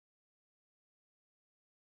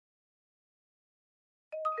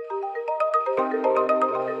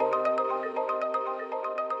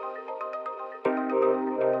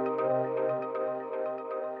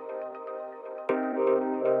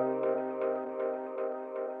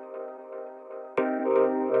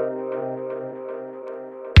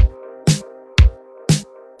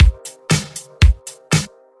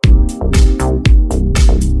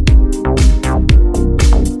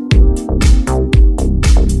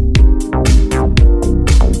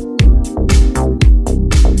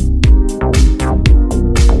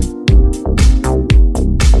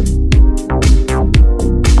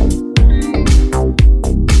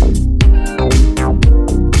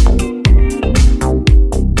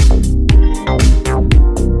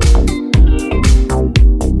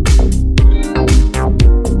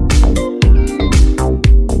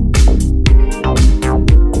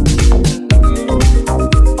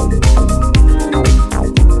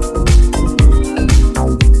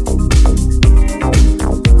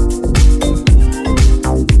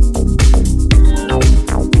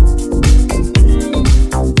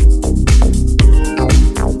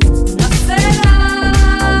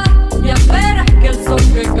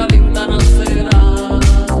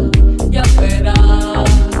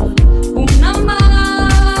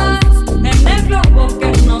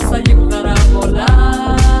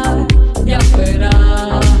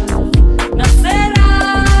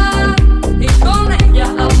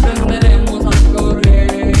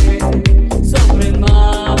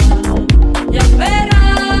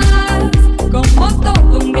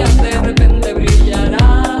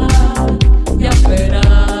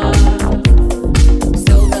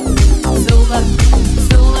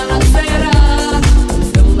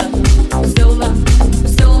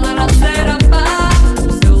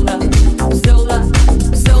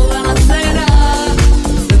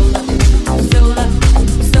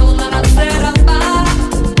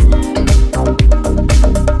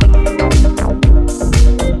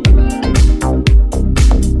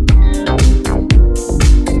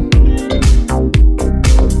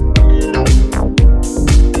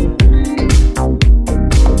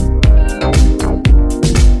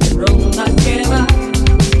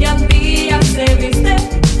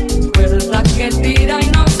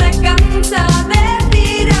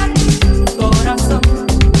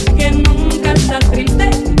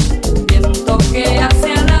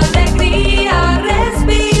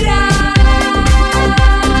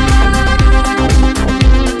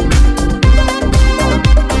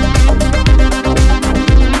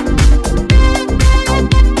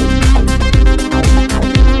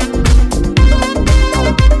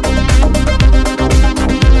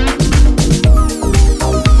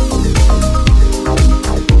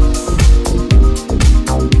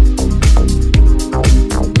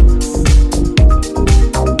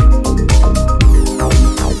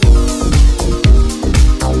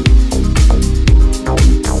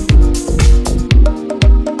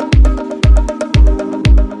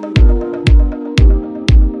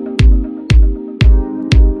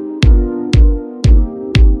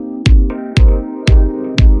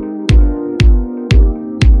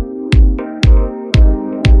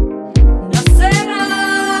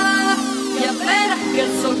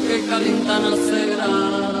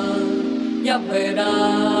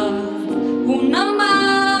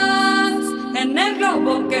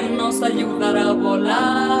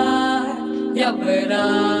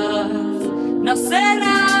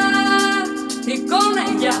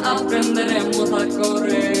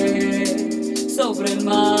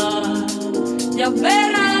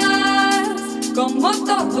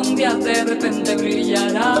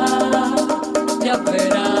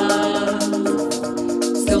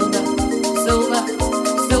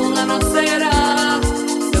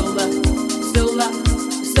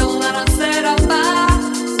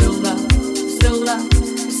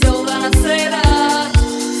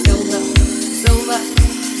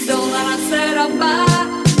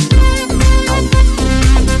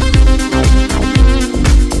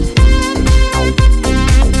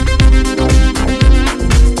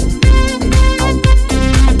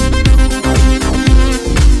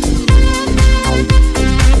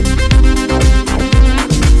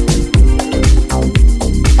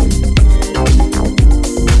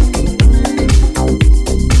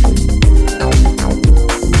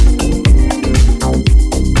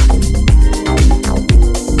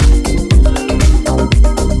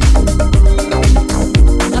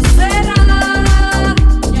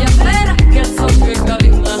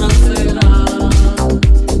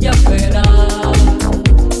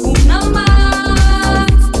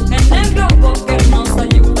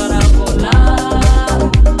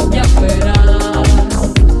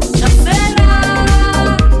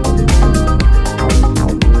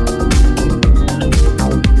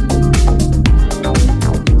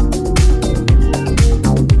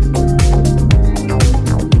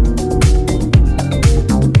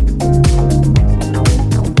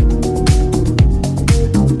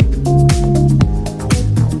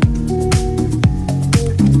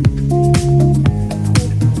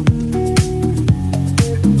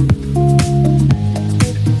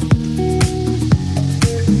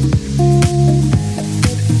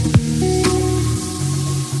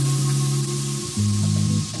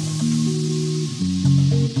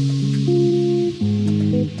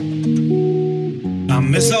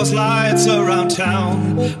those lights around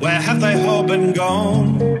town, where have they all been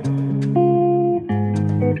gone?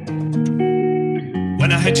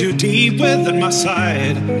 When I had you deep within my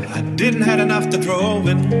side, I didn't have enough to throw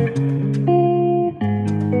in.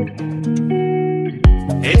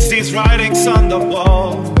 It's these writings on the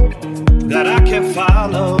wall that I can't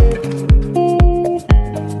follow.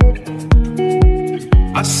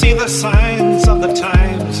 I see the signs of the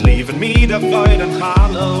times, leaving me devoid and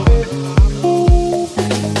hollow.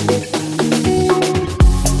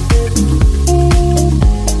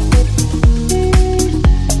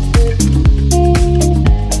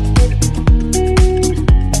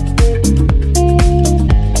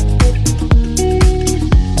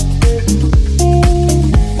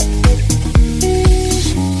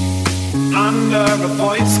 Under a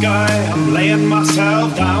void sky, I'm laying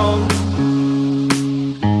myself down.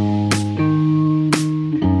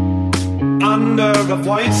 Under a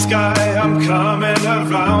white sky, I'm coming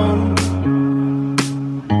around.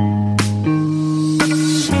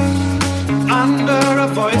 Under a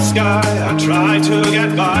white sky, I try to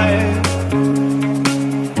get by.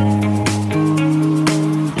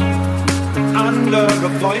 Under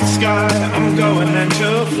a white sky, I'm going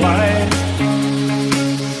into flight.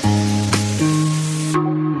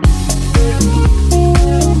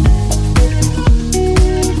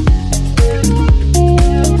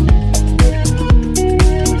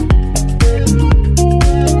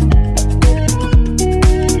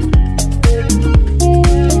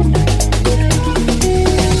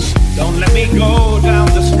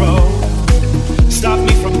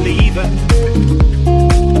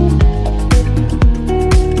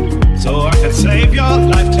 Save your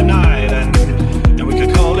life tonight and we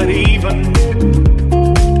could call it even.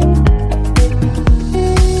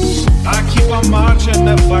 I keep on marching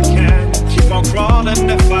if I can, keep on crawling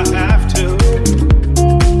if I have to.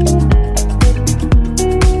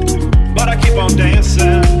 But I keep on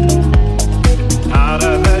dancing out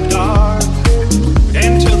of the dark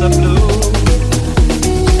into the blue.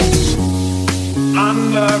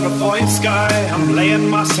 Under a void sky, I'm laying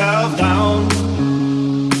myself down.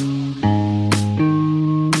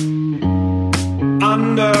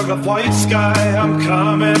 Under a white sky, I'm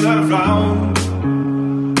coming around.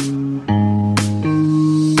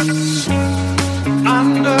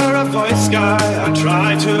 Under a white sky, I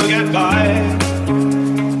try to get by.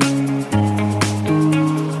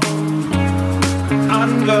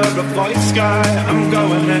 Under a white sky, I'm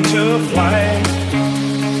going into flight.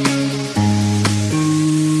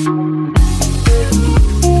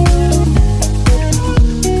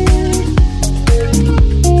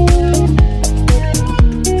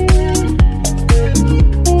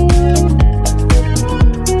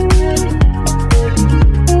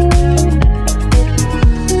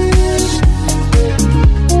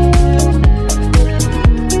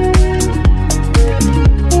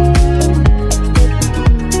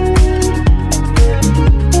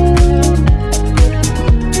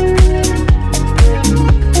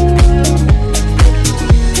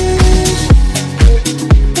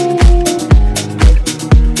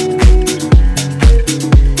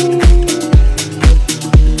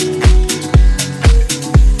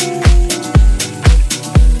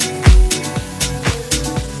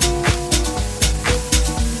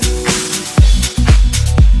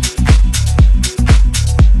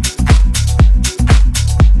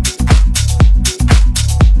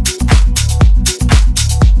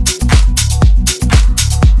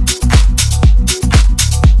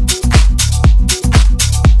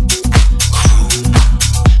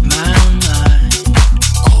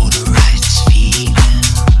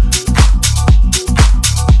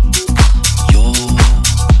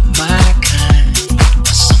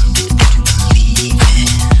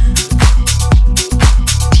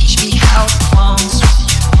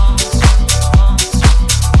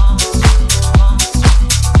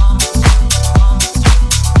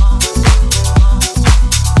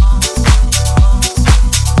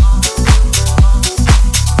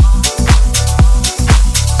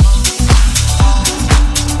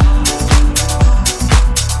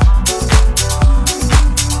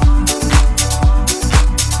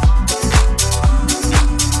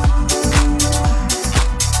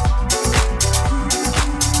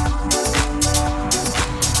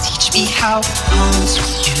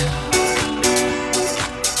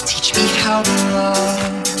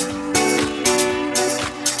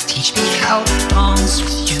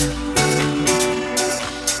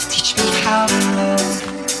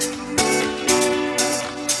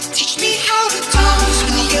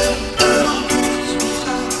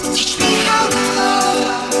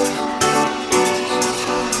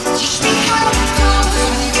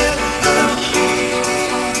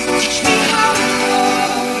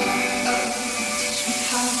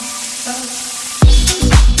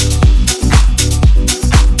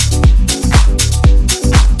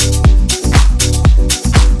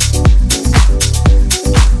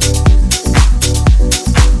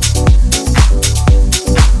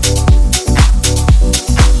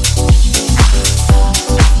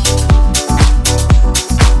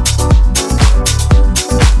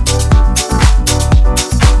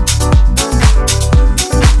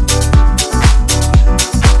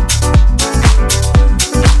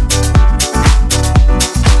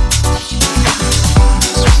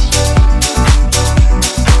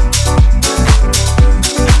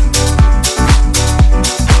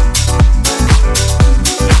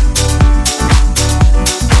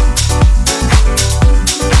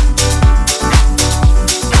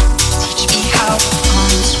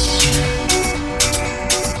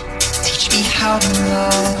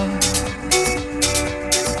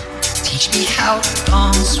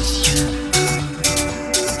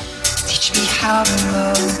 how to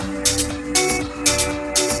love.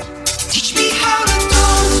 Teach me how to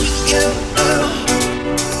dance with you.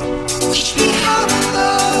 Teach me how to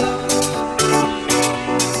love.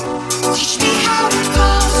 Teach me how to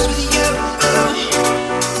dance with you.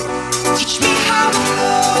 Teach me how to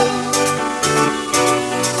love.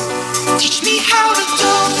 Teach me how to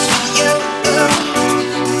dance with you.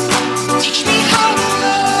 Teach me how to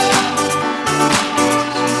love.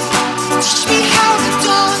 Teach me how to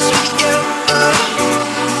dance with you.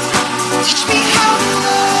 Teach me how to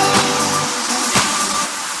love.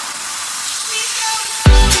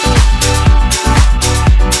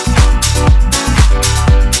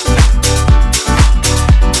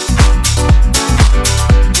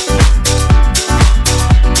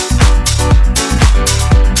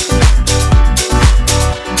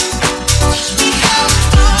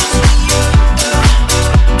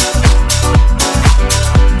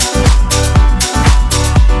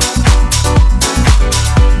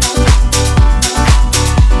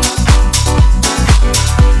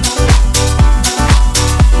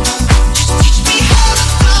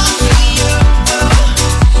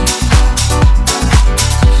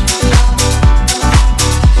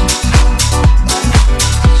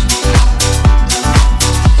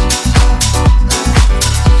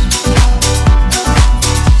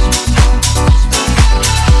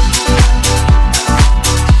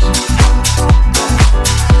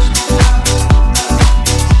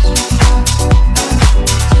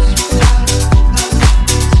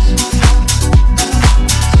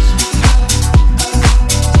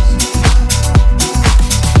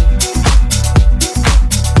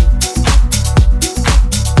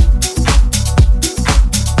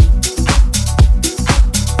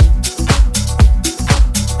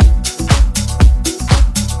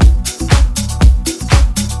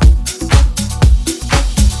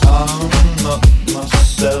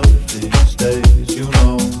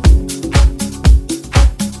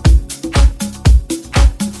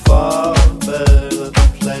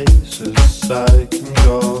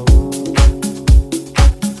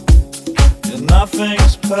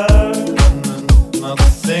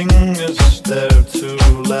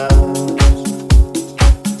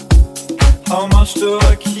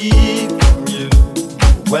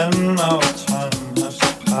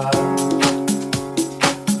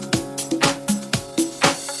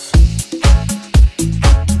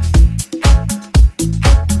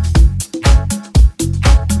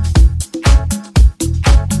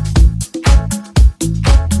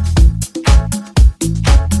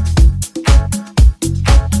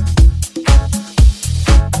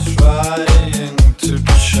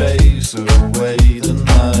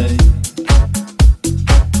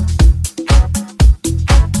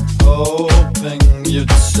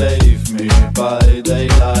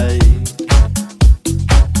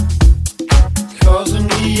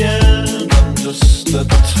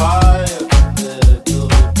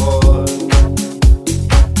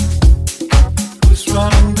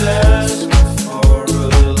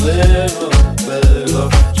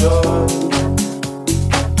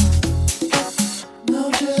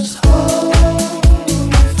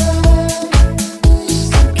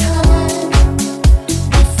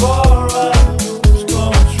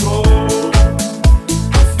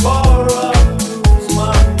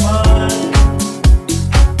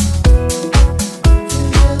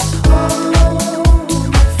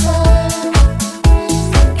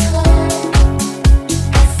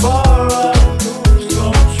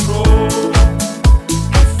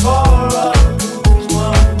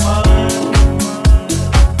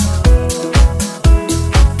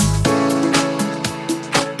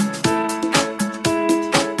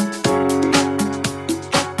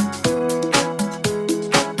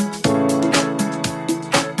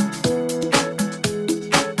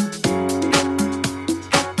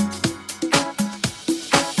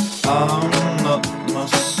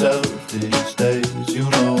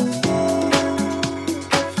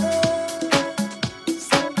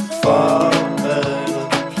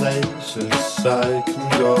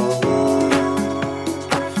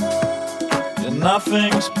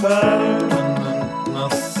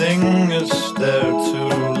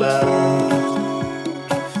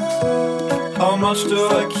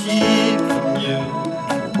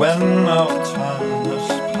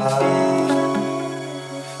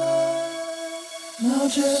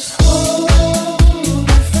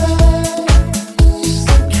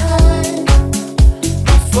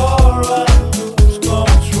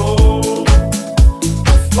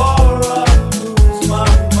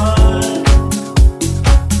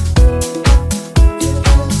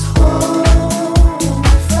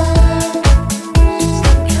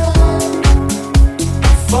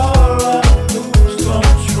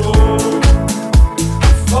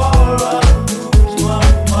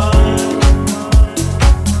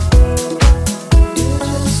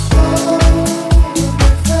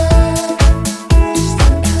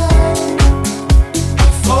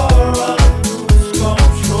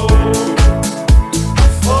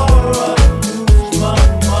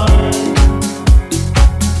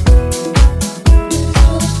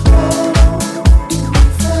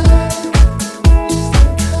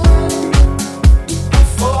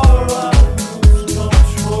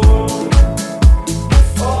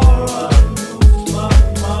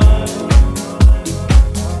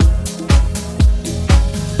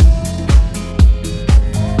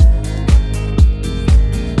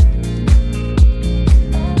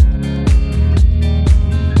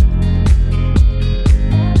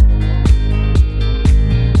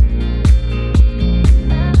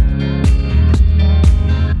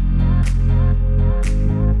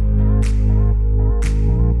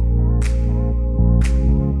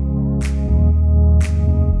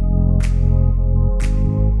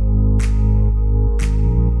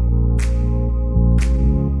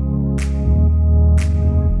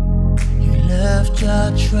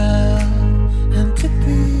 trail and to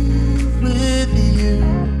be with you.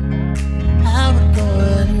 I would go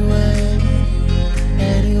anywhere,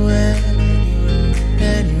 anywhere,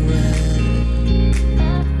 anywhere.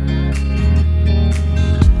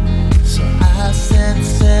 So I set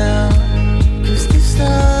sail, 'cause these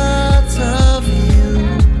thoughts of you,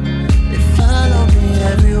 they follow me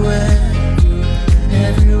everywhere,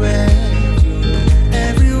 everywhere,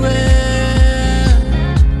 everywhere.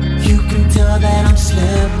 You can tell that I'm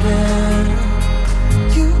slipping.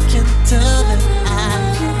 You can tell that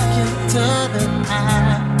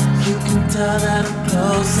you can tell that I'm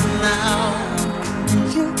closing now.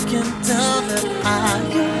 You can tell that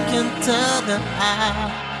you can tell that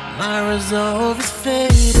my resolve is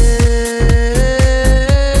fading.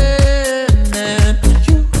 And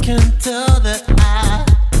you can tell that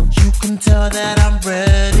you can tell that I'm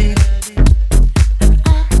ready. And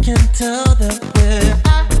I can tell that we're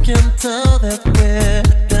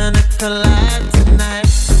gonna collide tonight,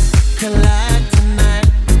 collide tonight,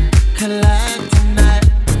 collide tonight.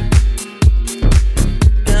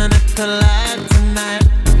 Gonna collide tonight,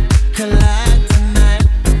 collide tonight,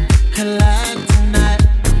 collide tonight.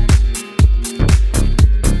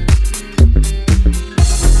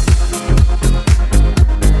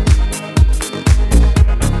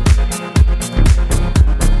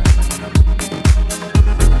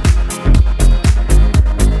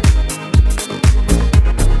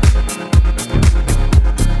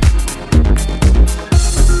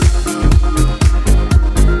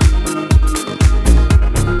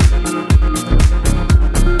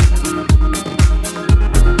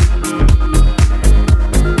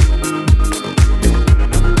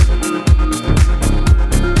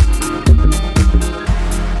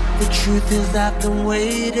 I've been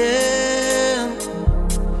waiting.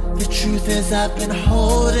 The truth is I've been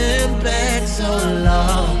holding back so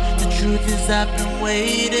long. The truth is I've been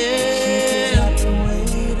waiting.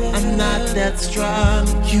 I'm not that strong.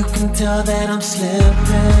 You can tell that I'm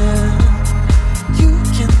slipping. You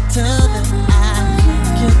can tell that you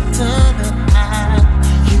can tell that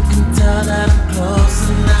you can tell that I'm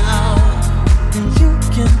closer now. And you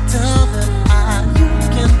can tell that you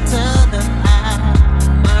can tell that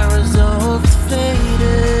my resolve is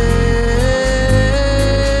faded.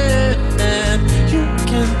 And you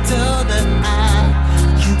can tell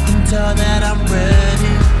that I'm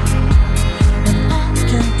ready. And I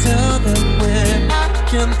can tell that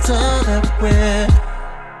we're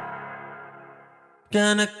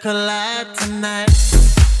gonna collide tonight,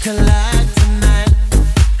 collide tonight,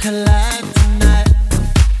 collide tonight.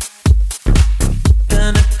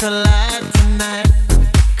 Gonna collide tonight,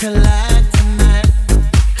 collide tonight,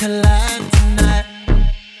 collide tonight.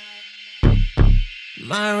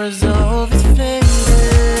 My resolve is faded.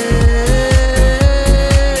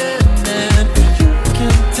 And you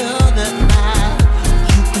can tell that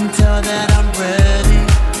you can tell that I'm ready.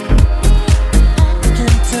 I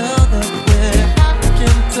can tell that we're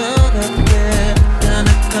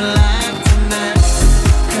gonna collide tonight,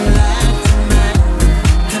 collide tonight,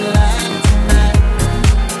 collide tonight.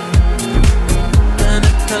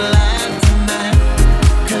 Gonna collide tonight,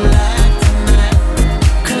 collide tonight,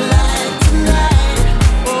 collide tonight.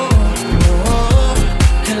 Oh.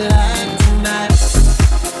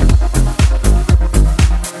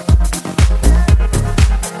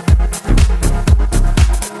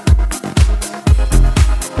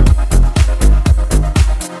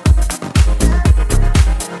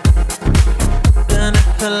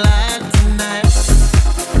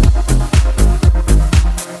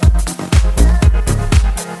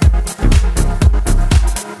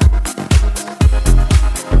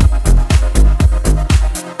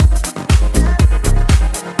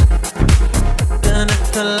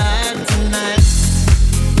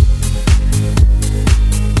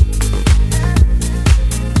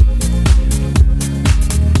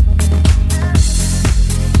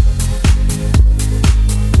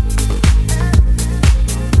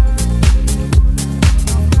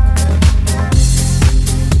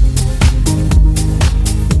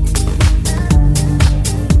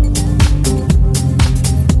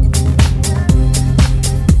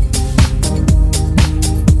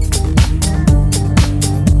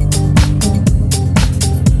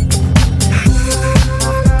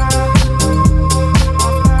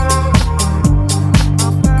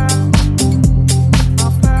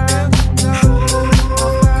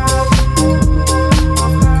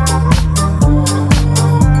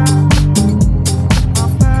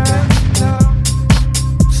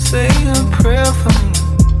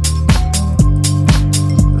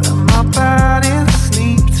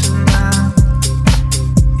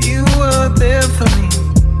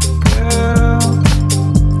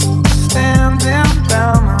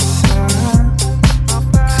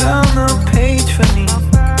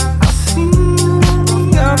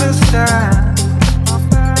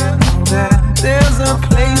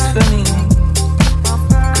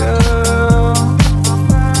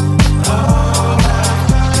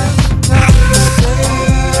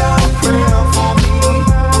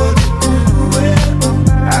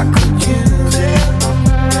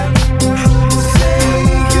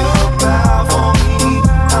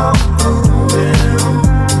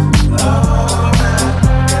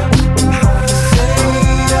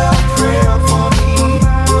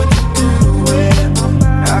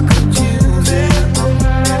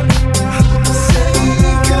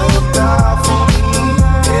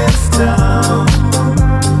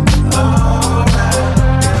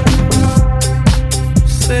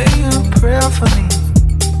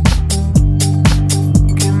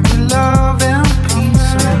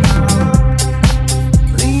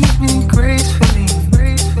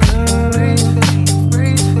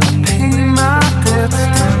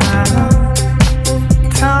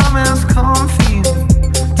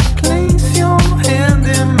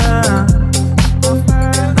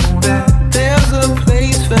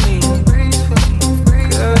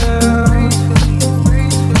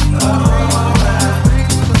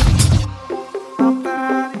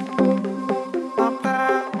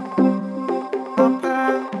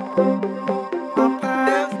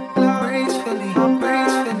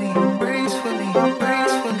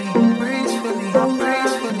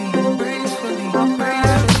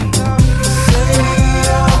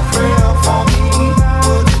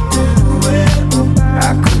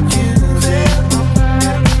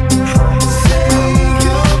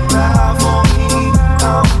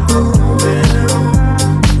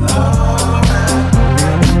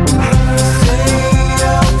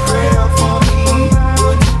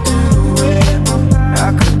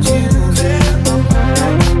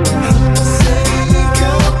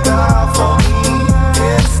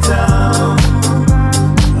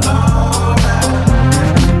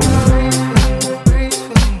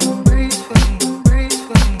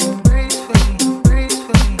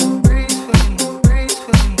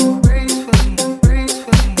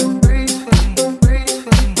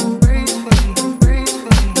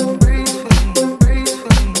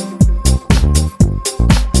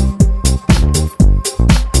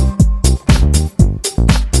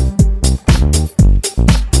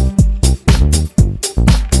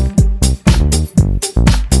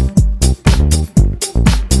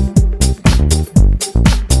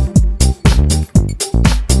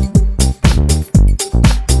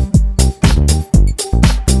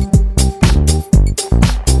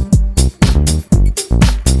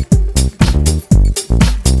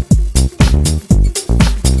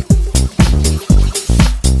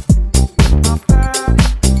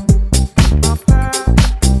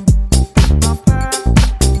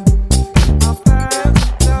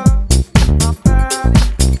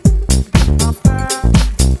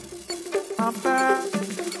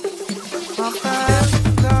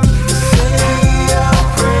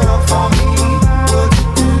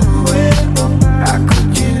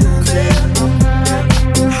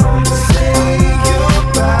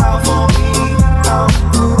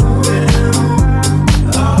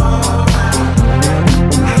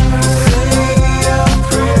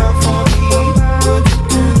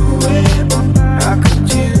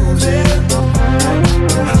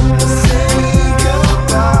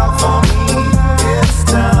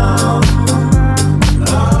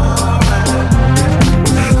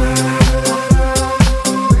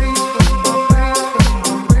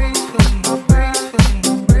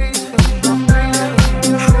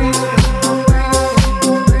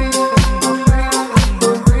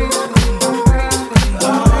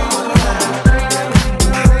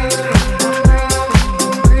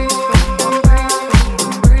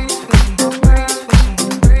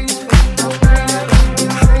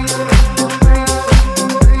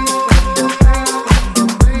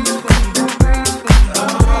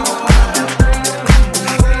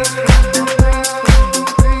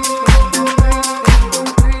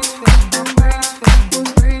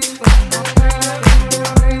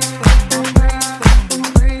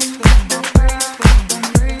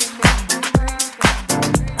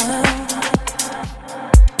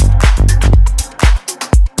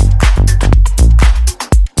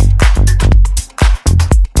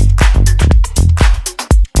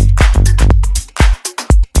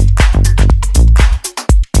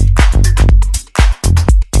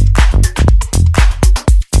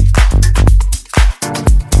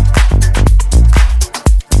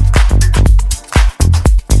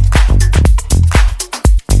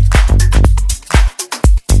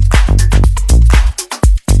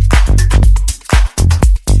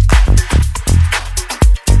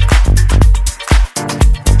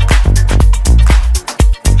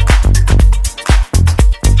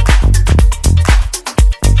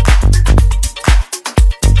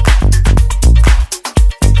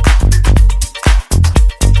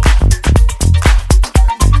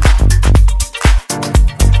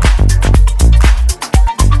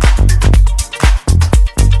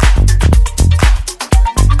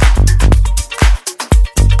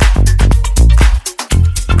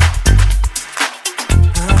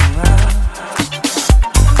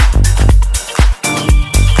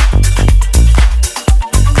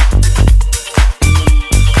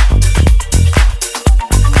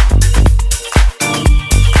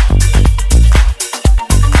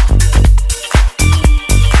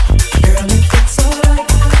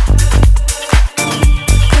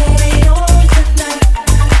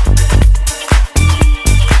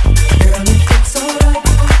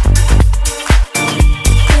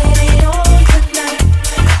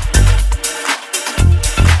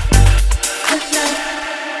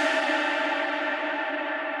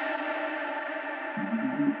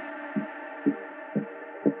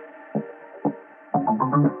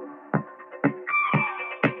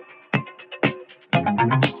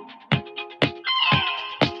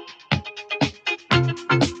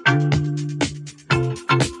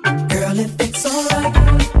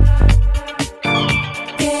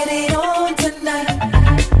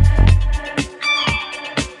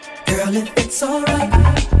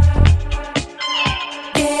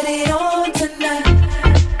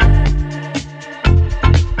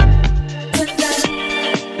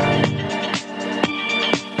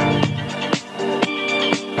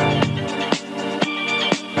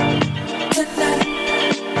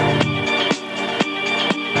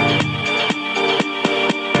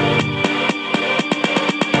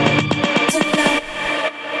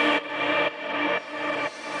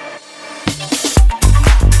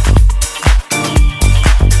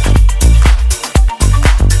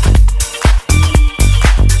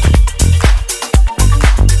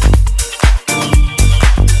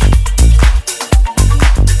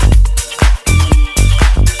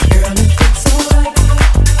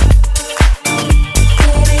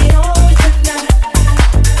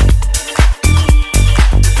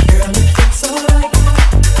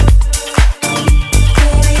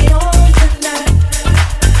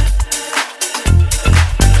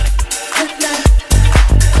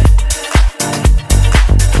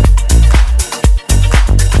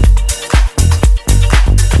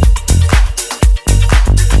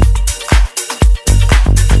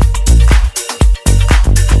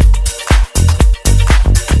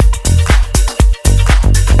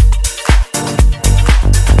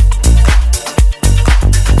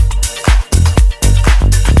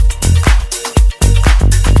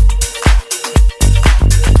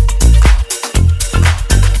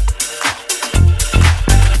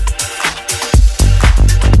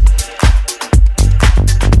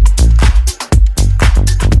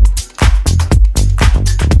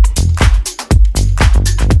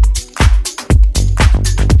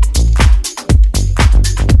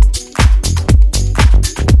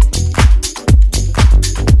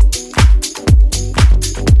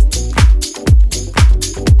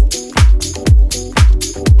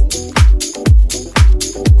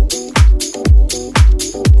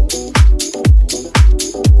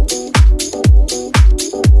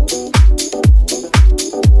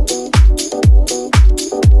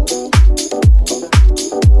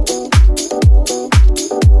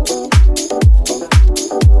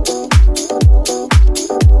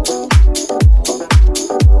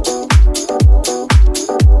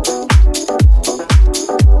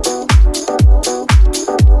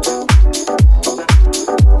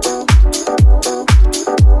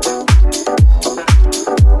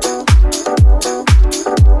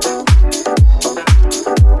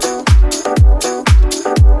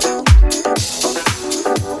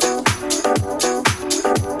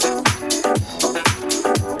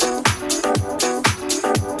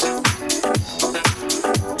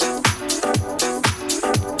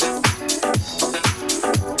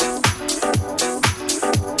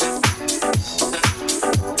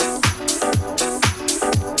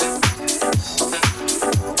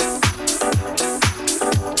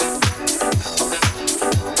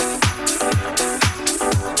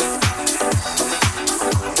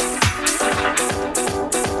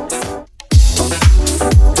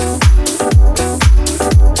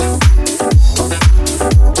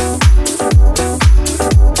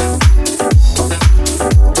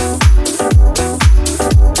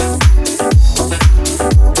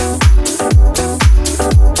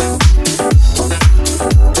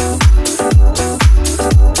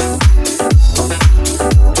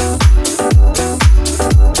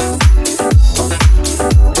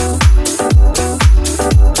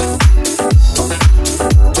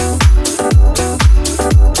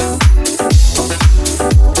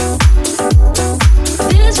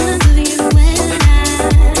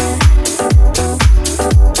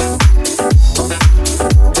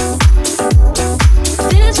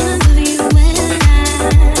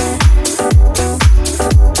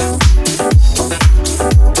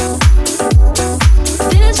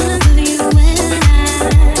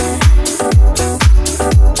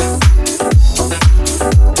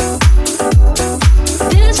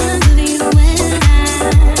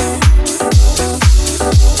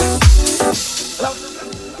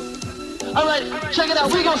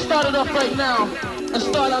 right now and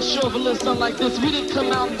start our show with a little something like this. We didn't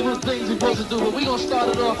come out and do the things we're supposed to do, but we gonna start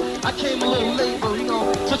it off. I came a little late, but we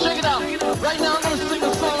gonna. So check it out. Right now I'm gonna sing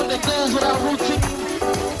a song that goes with our routine.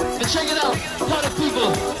 And check it out, party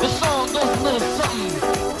people. The song goes a little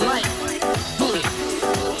something like this.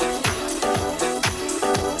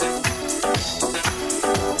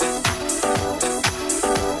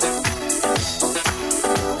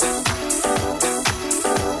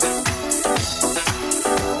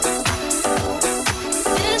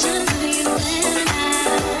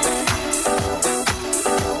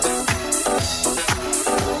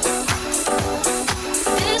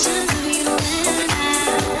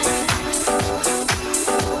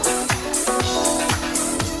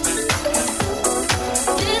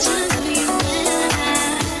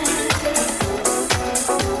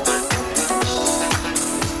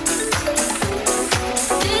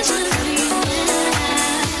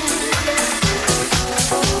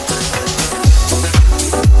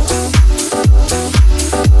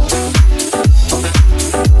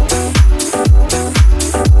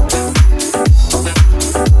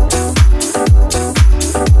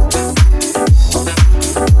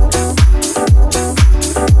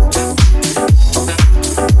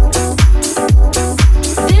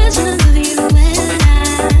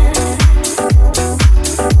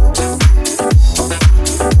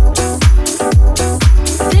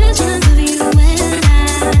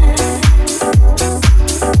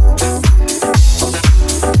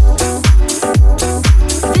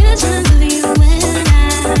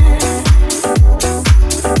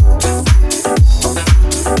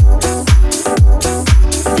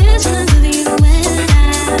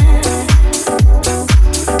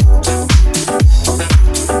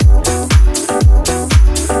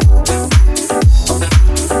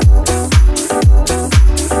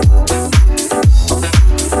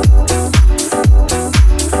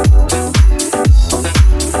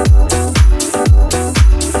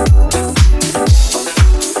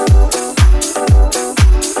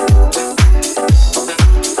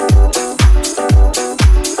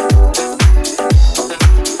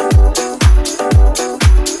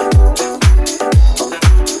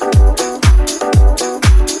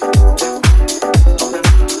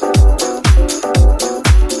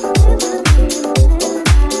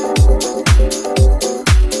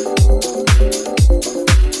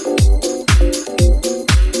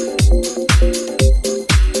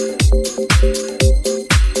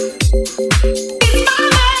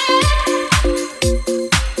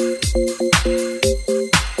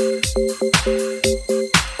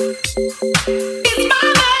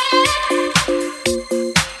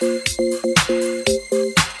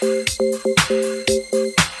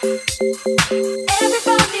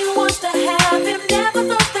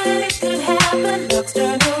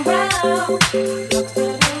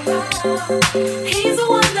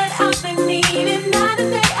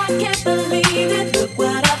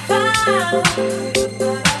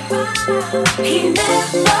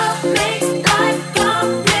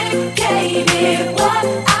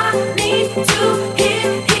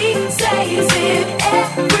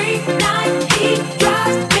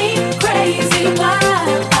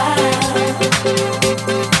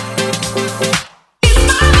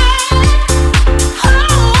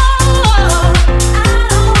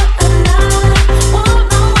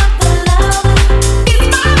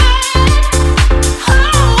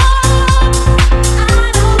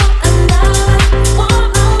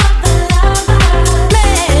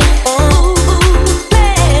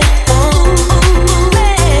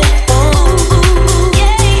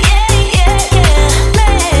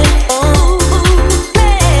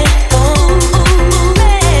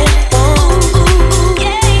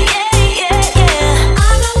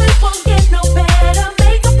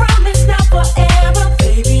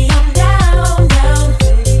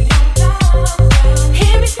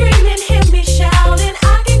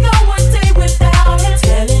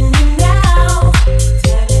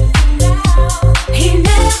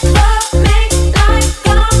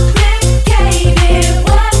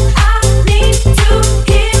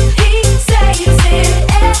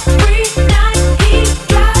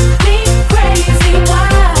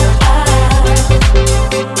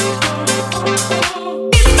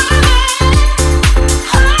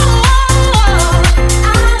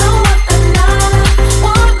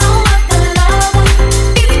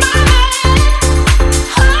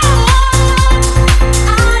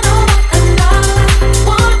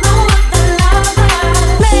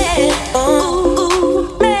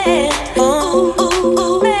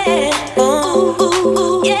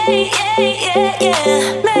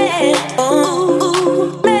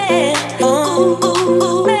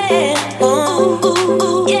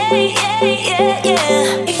 Yeah.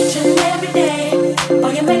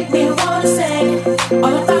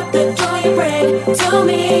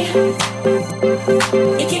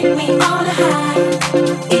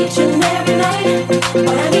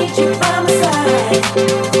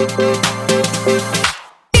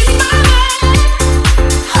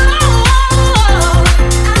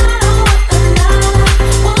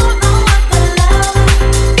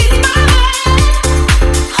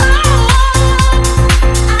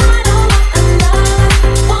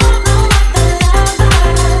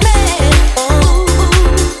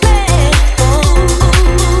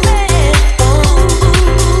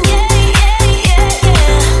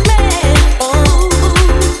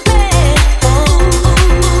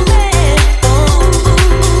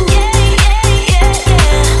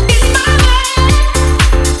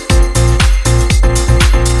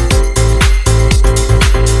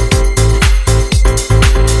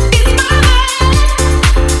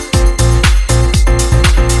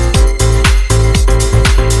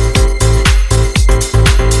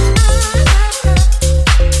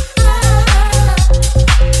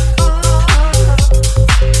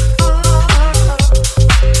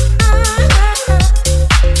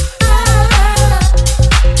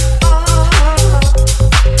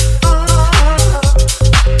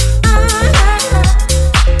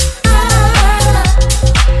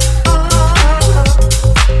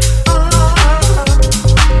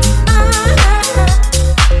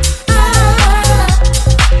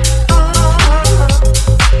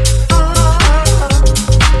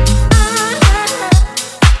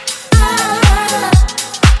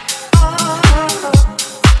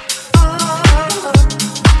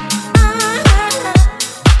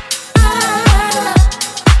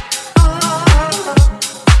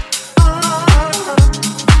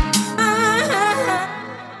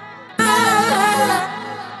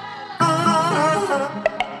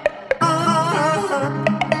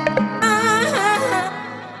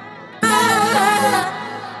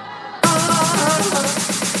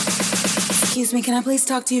 Excuse me, can I please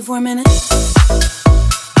talk to you for a minute?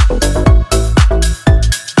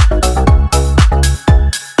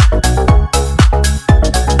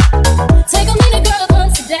 Take a minute, girl, come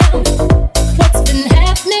sit down. What's been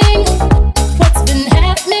happening? What's been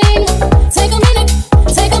happening? Take a minute,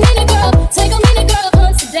 girl. Take a minute, girl,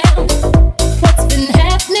 come sit down. What's been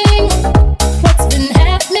happening? What's been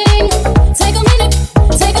happening? Take a minute,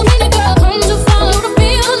 girl, come to follow the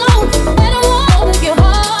beat alone. Let her walk with your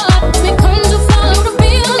heart. We come to follow the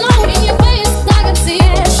beat alone. In your face, I can see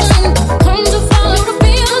action. Come to follow the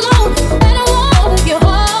beat alone. Let her walk with your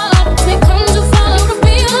heart. We come to follow the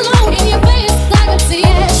beat alone. In your face, I can see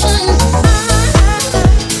action.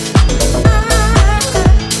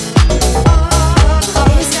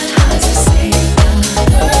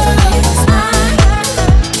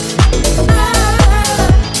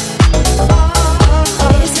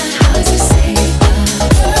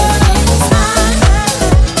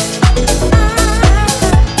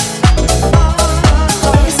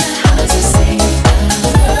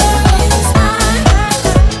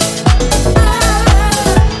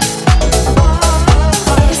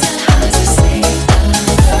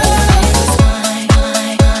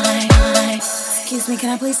 Excuse me, can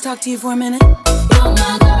I please talk to you for a minute? You're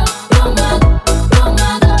my girl, you're my girl, you're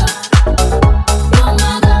my girl,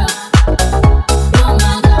 you're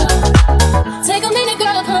my girl. Take a minute,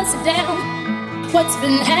 girl, come sit down. What's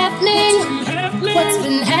been happening? What's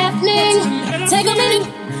been happening? Take a minute,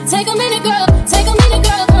 girl. Take a minute,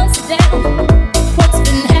 girl, come sit down. What's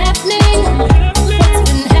been happening? What's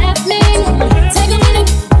been happening? Take a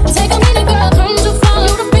minute, girl, come to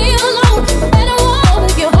follow the beat alone. Let her walk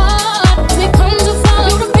with your heart. We come to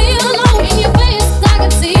follow the beat alone. In your face, I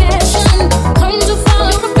can see action. Come to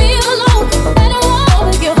follow the beat alone. Let her walk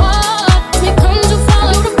with your heart. We come to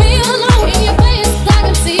follow the beat alone. In your face, I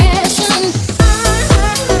can see action.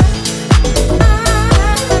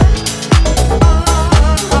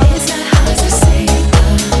 Is that hard to say?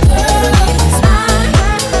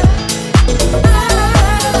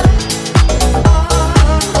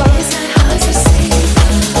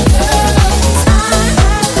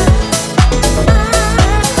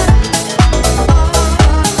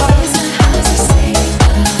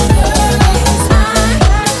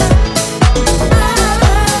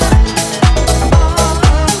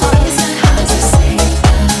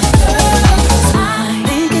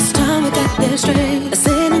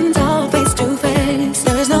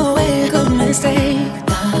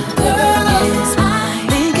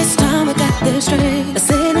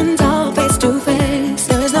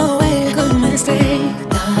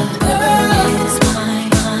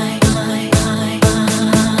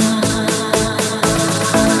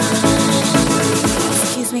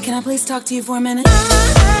 please talk to you for a minute?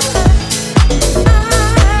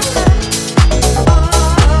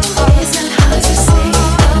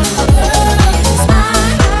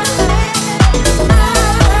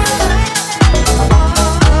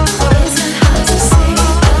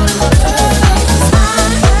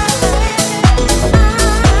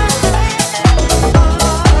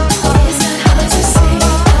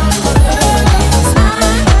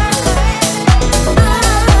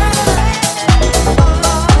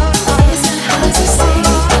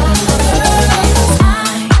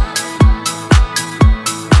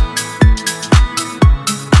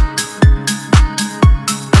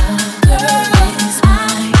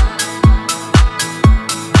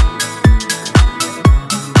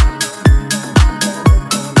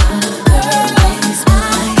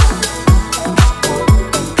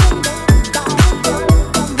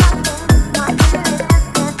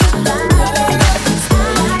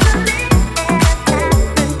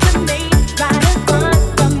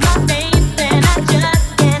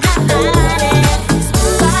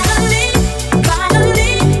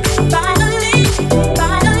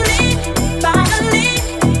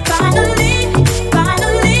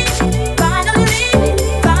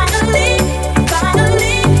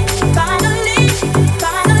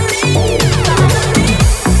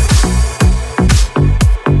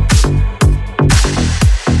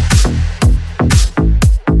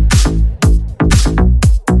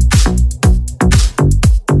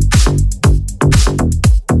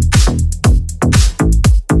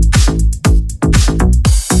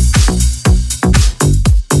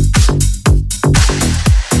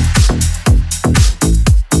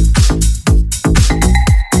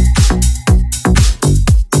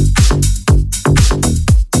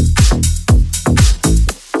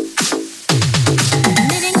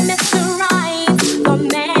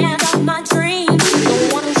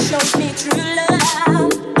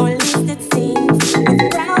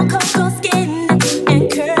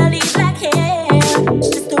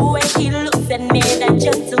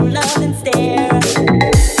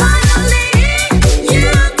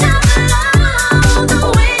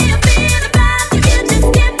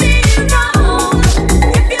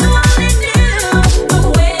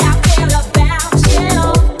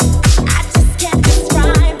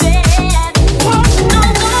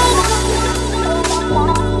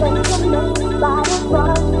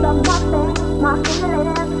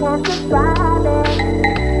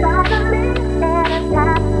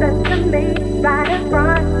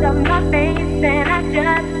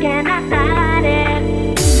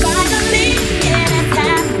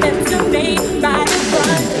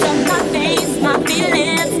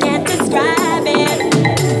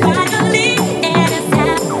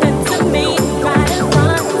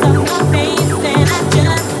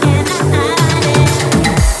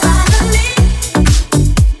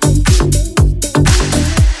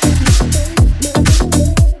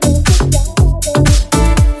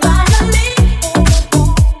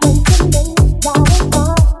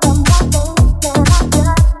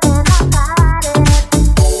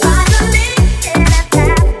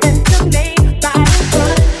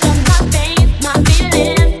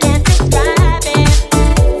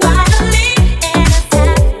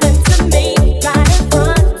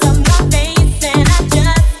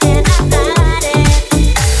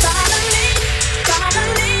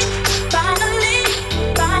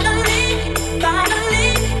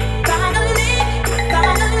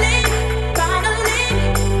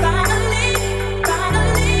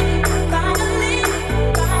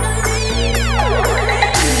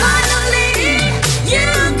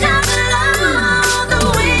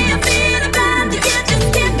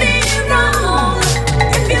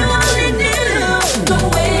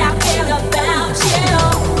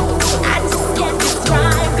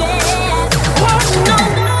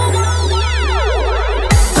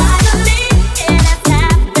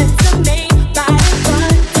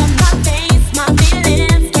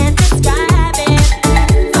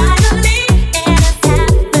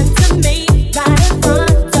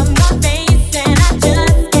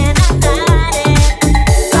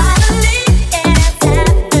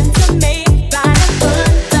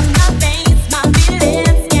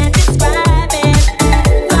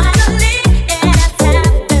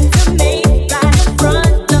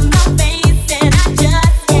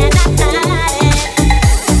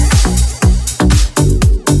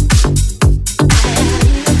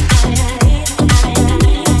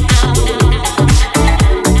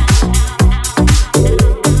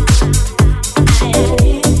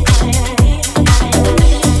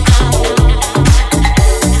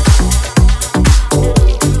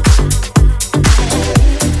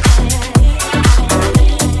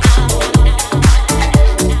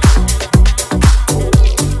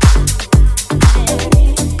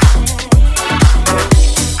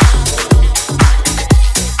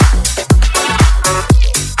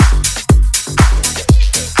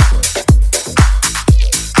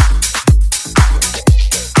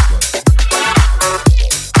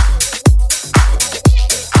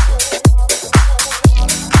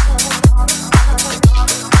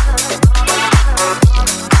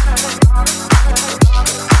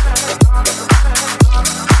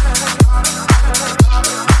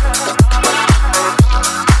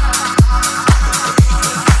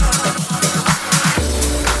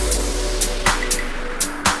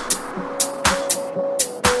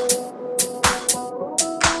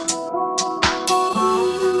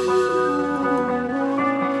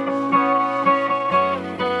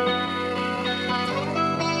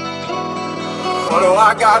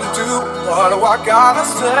 I gotta do? What do I gotta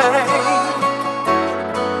say?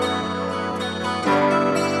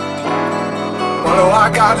 What do I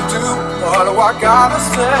gotta do? What do I gotta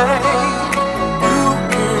say? You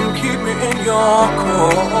can keep me in your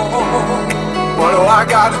core. What do I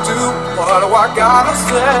gotta do? What do I gotta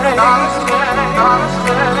say? Gotta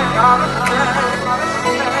say.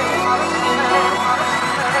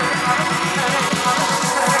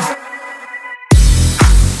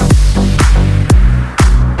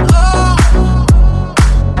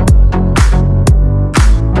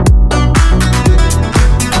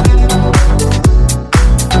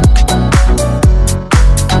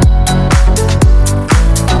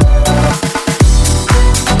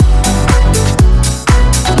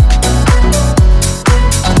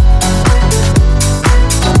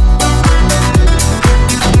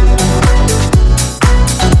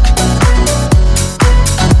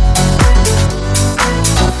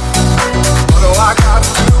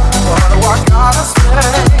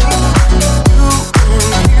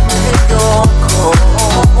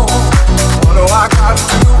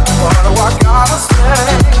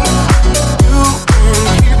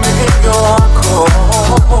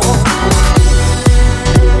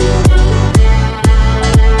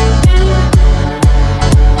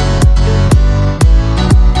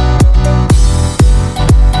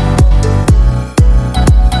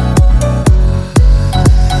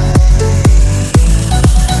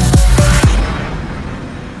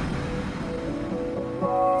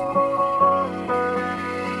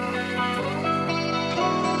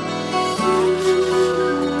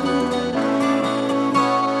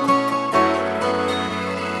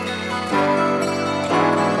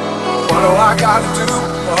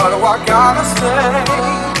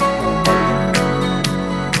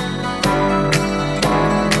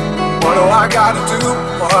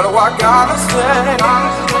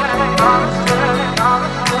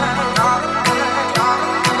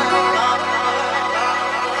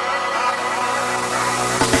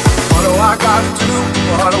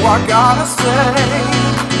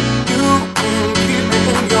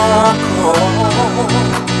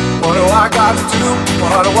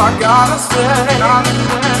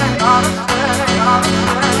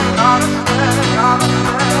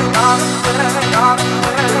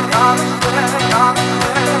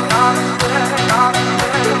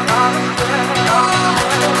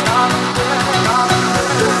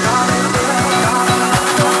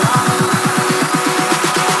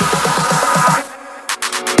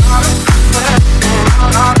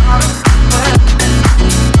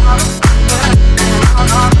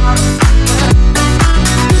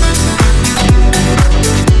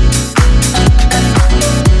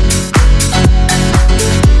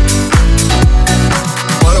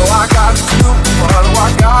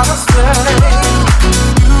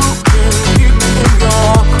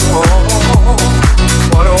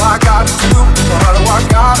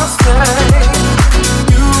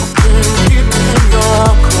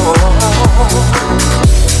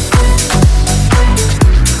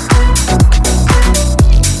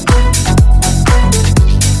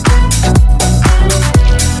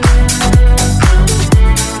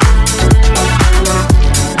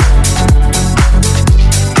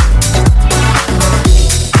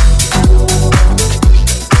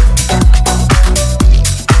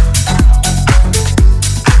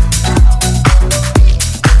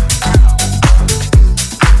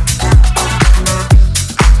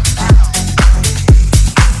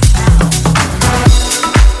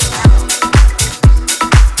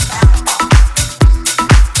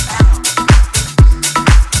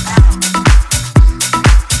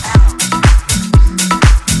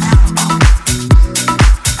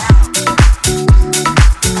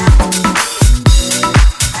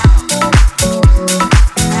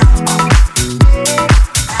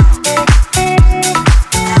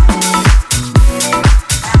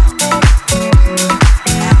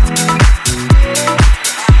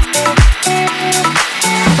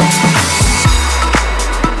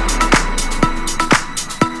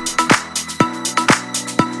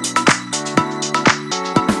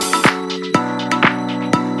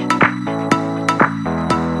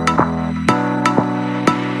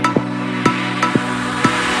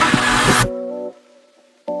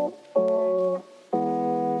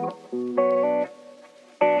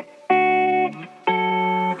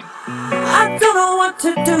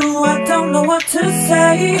 to do, I don't know what to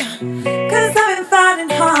say. Cause I've been fighting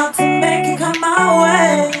hard to make it come my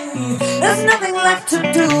way. There's nothing left to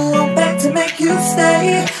do, I'm back to make you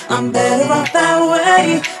stay. I'm better off that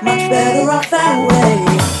way, much better off that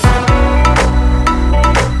way.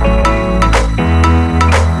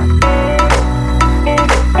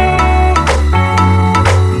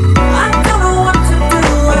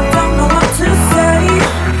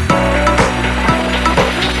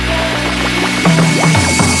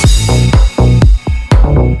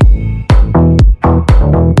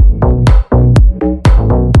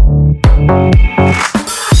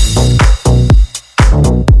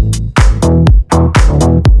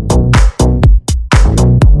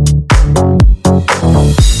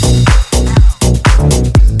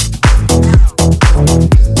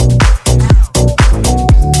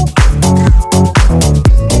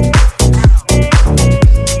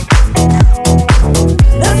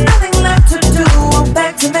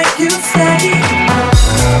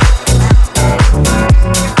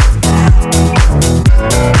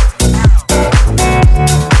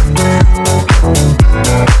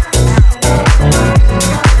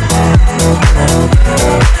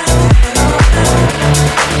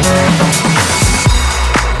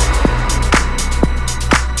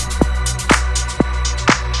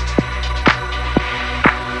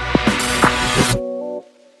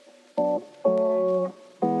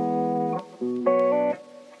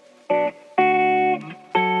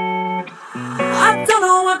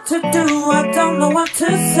 know what to do, I don't know what to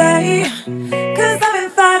say. Cause I've been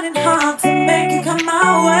fighting hard to make you come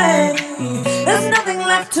my way. There's nothing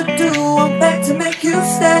left to do, I'm back to make you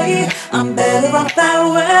stay. I'm better off that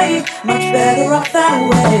way, much better off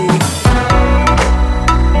that way.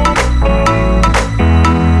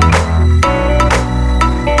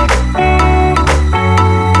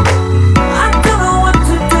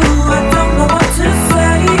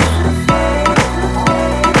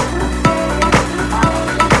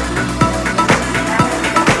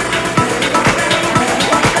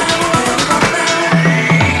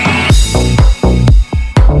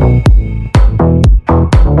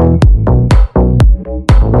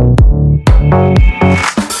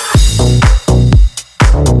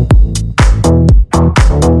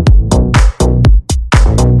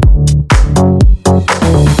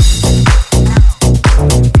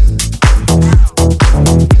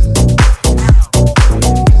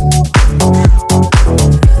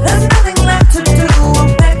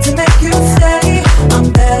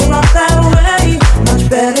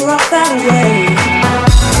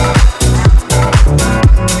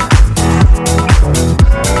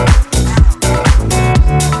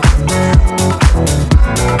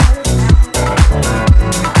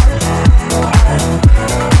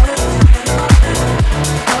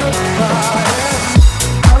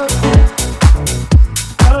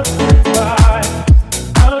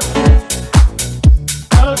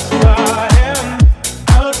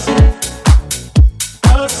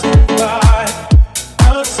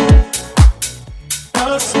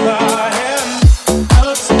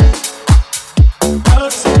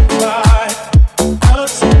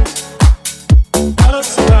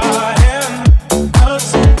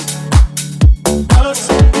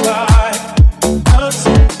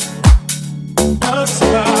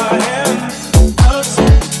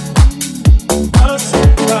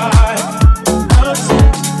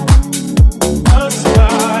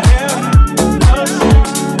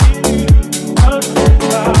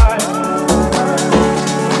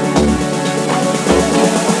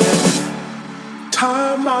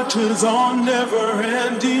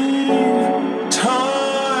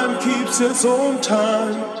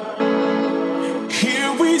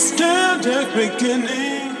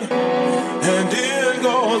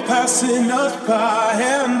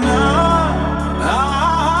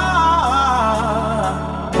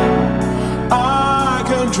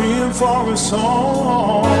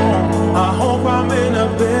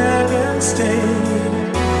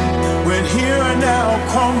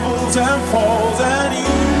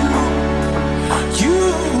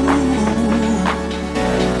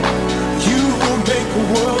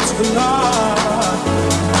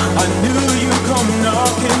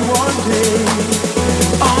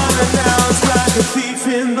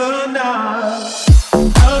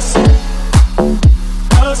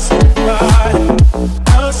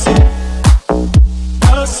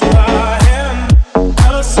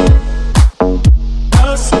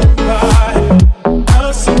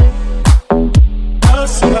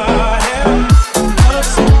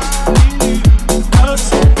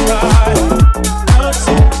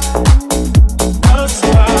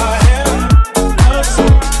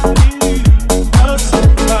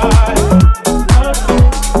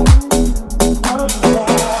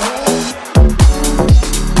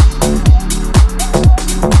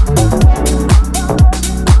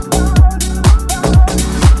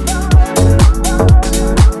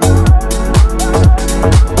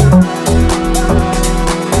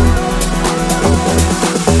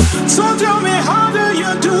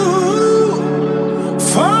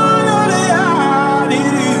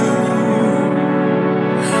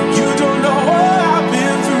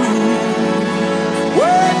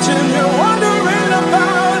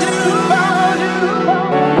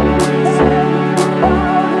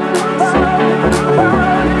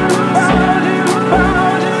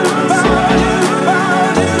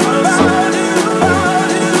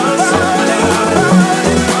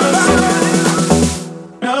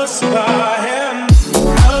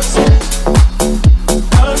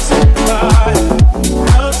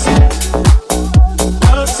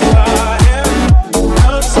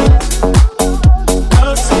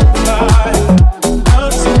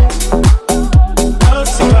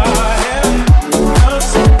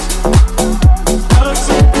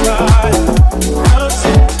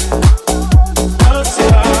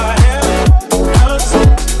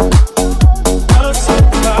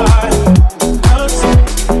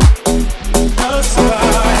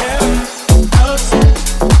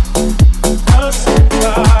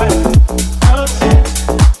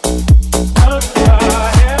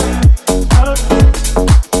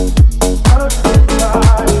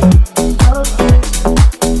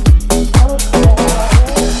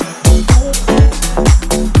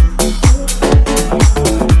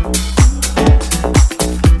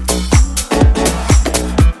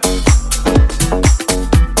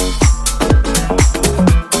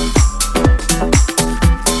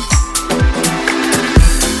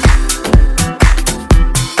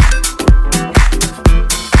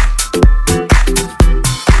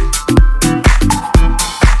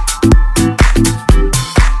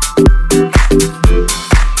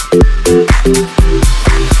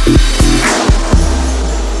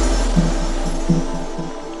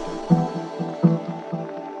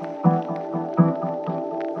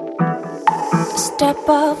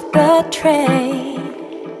 day.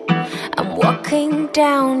 I'm walking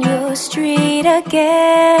down your street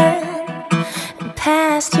again,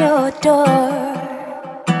 past your door,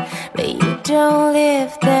 but you don't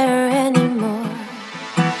live there anymore.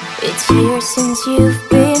 It's years since you've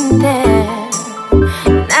been there.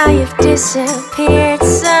 Now you've disappeared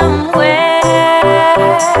somewhere,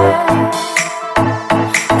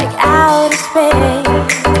 like outer space.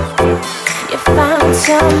 You found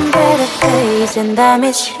some better place, and I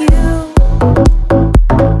miss you.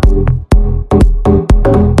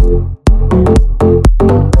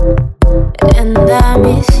 And I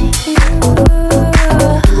miss you.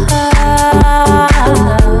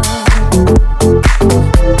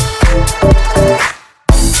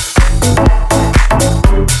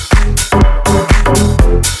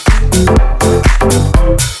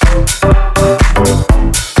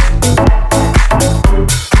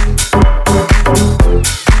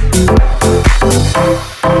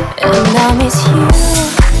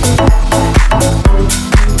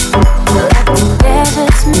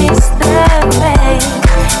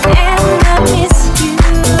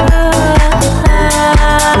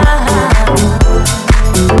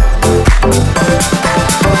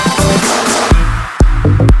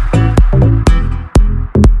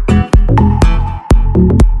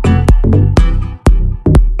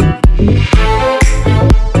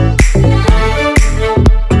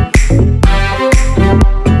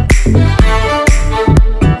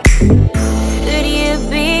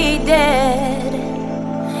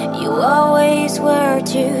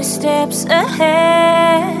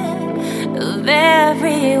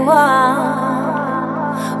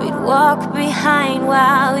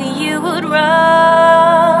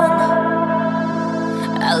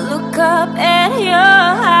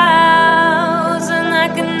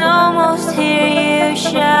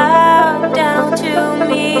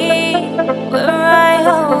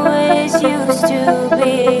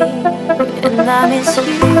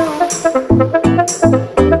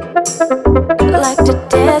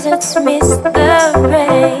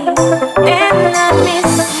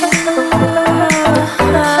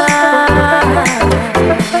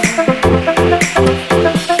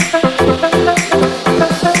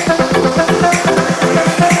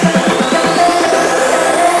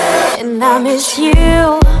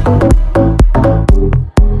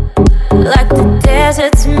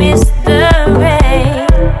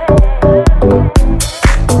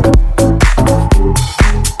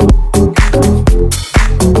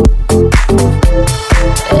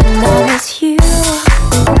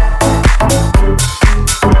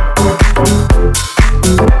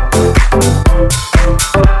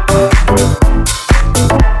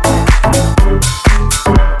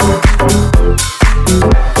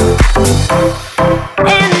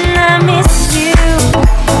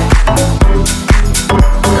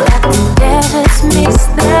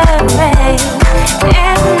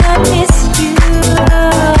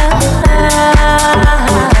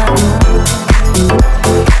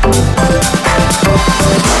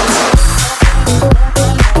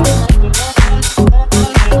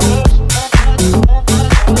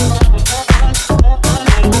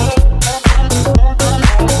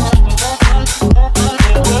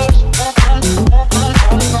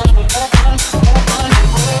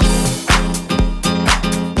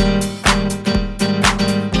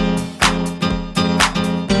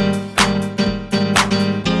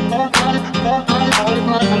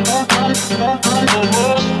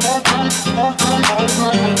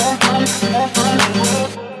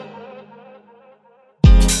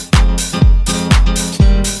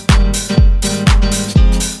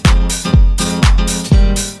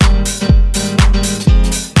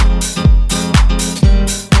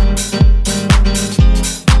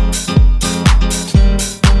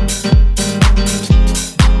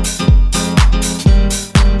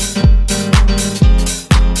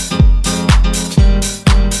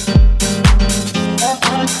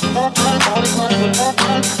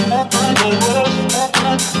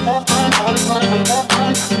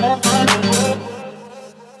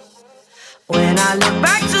 When I look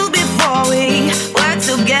back to before we were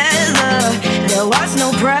together, there was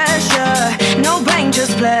no pressure, no pain,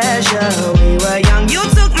 just pleasure. We were young, you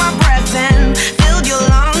took my breath and filled your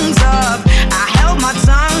lungs up. I held my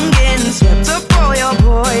tongue in, swept up all your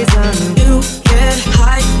poison. You get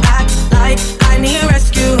high, act like I need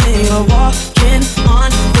rescue when you're walking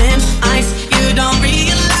on thin ice. You don't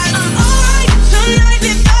realize I'm alright tonight.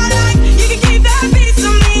 If I like, you can keep that piece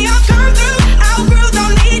of me. I'll come through, outgrew,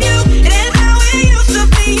 don't need you. It ain't how it used to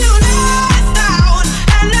be.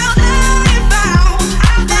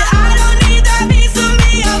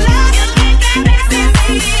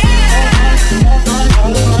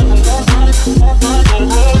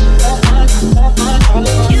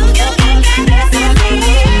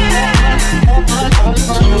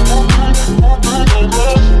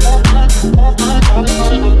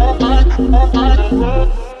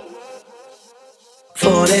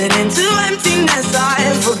 Drifting into emptiness,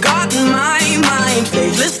 I've forgotten my mind.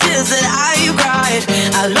 Faithless tears that I've cried,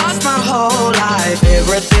 I lost my whole life.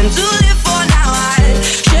 Everything to live for now, I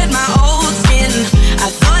shed my old skin. I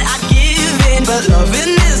thought I'd give in, but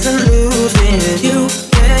loving isn't losing. You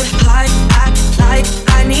get high, act like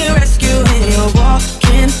I need rescuing. You're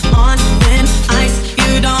walking on thin ice,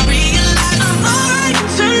 you don't realize I'm alright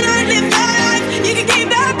tonight. Live your life, you can keep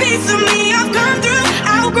that piece of me. I've come through,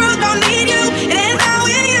 outgrew, don't need you. It ain't how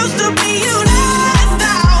it used to be. You left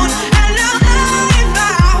out, and now I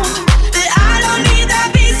found that I don't need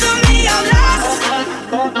that piece of me. I'm lost.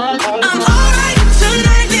 I'm alright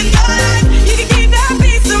tonight. Live your life, you can keep that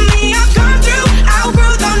piece of me. I've come through,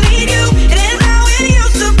 outgrew, don't need you. It ain't how it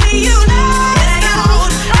used to be. You left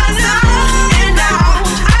out, and now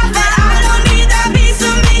I found that I don't need that piece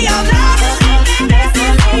of me. I'm lost.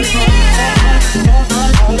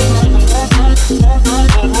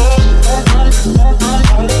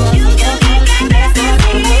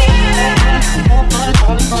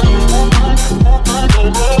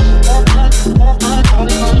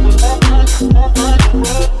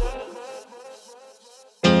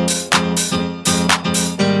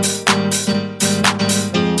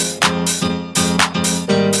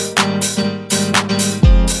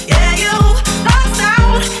 Yeah, you lost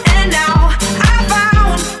out, and now I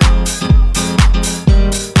found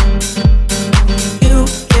you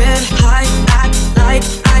get high, act like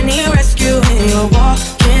I need rescuing. You're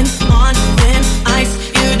walking on thin ice,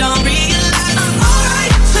 you don't realize I'm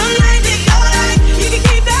alright tonight. Live your life, you can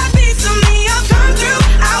keep that piece of me. I've come through,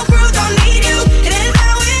 outgrew, don't need you. It ain't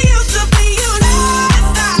how it used to be. You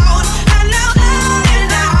left out, and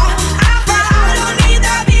now I found I don't need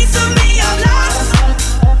that piece of me. I'm lost.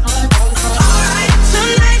 Alright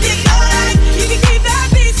tonight, live your life, you can keep that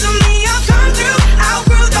piece of me. I've come through,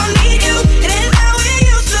 outgrew, don't need you. It ain't how it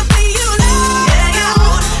used to be. You left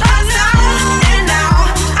out, and now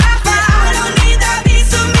I found I don't need that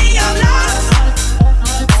piece of me. I'm lost.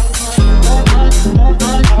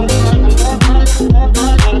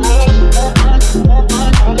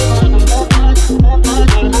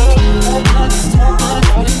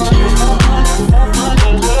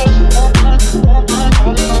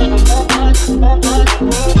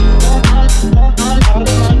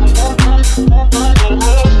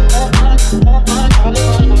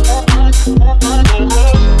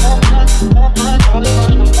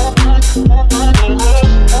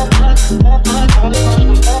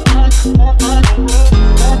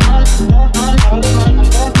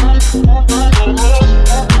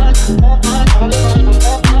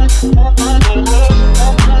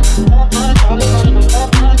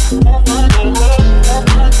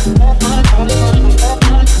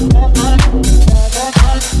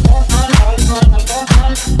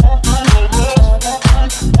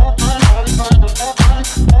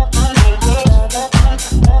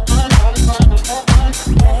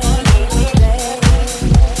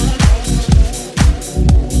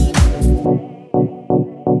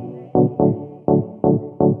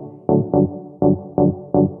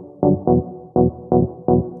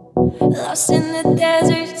 Lost in the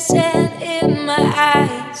desert, sand in my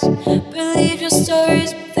eyes. Believe your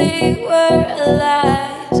stories, but they were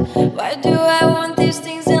lies. Why do I want these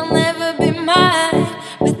things? They'll never be mine.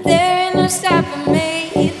 But there ain't no stopping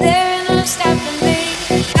me. There ain't no stopping me.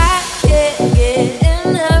 I can't get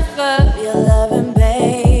enough of your loving,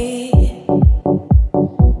 babe.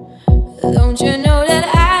 Don't you know that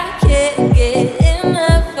I can't get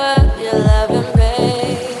enough of your loving, babe?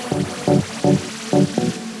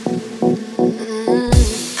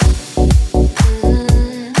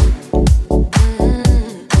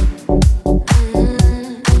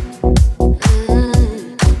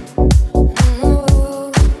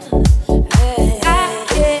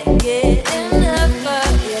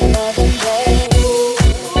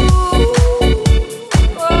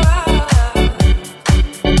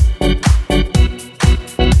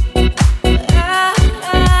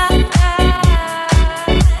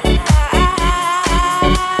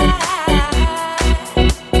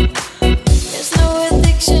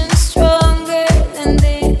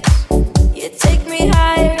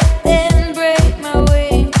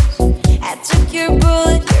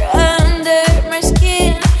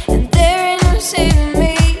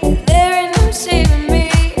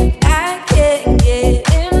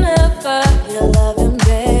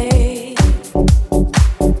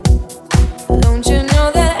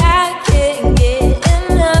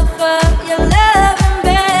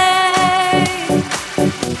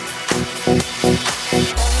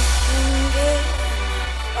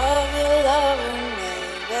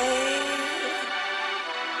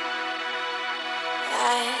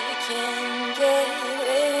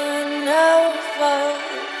 forever.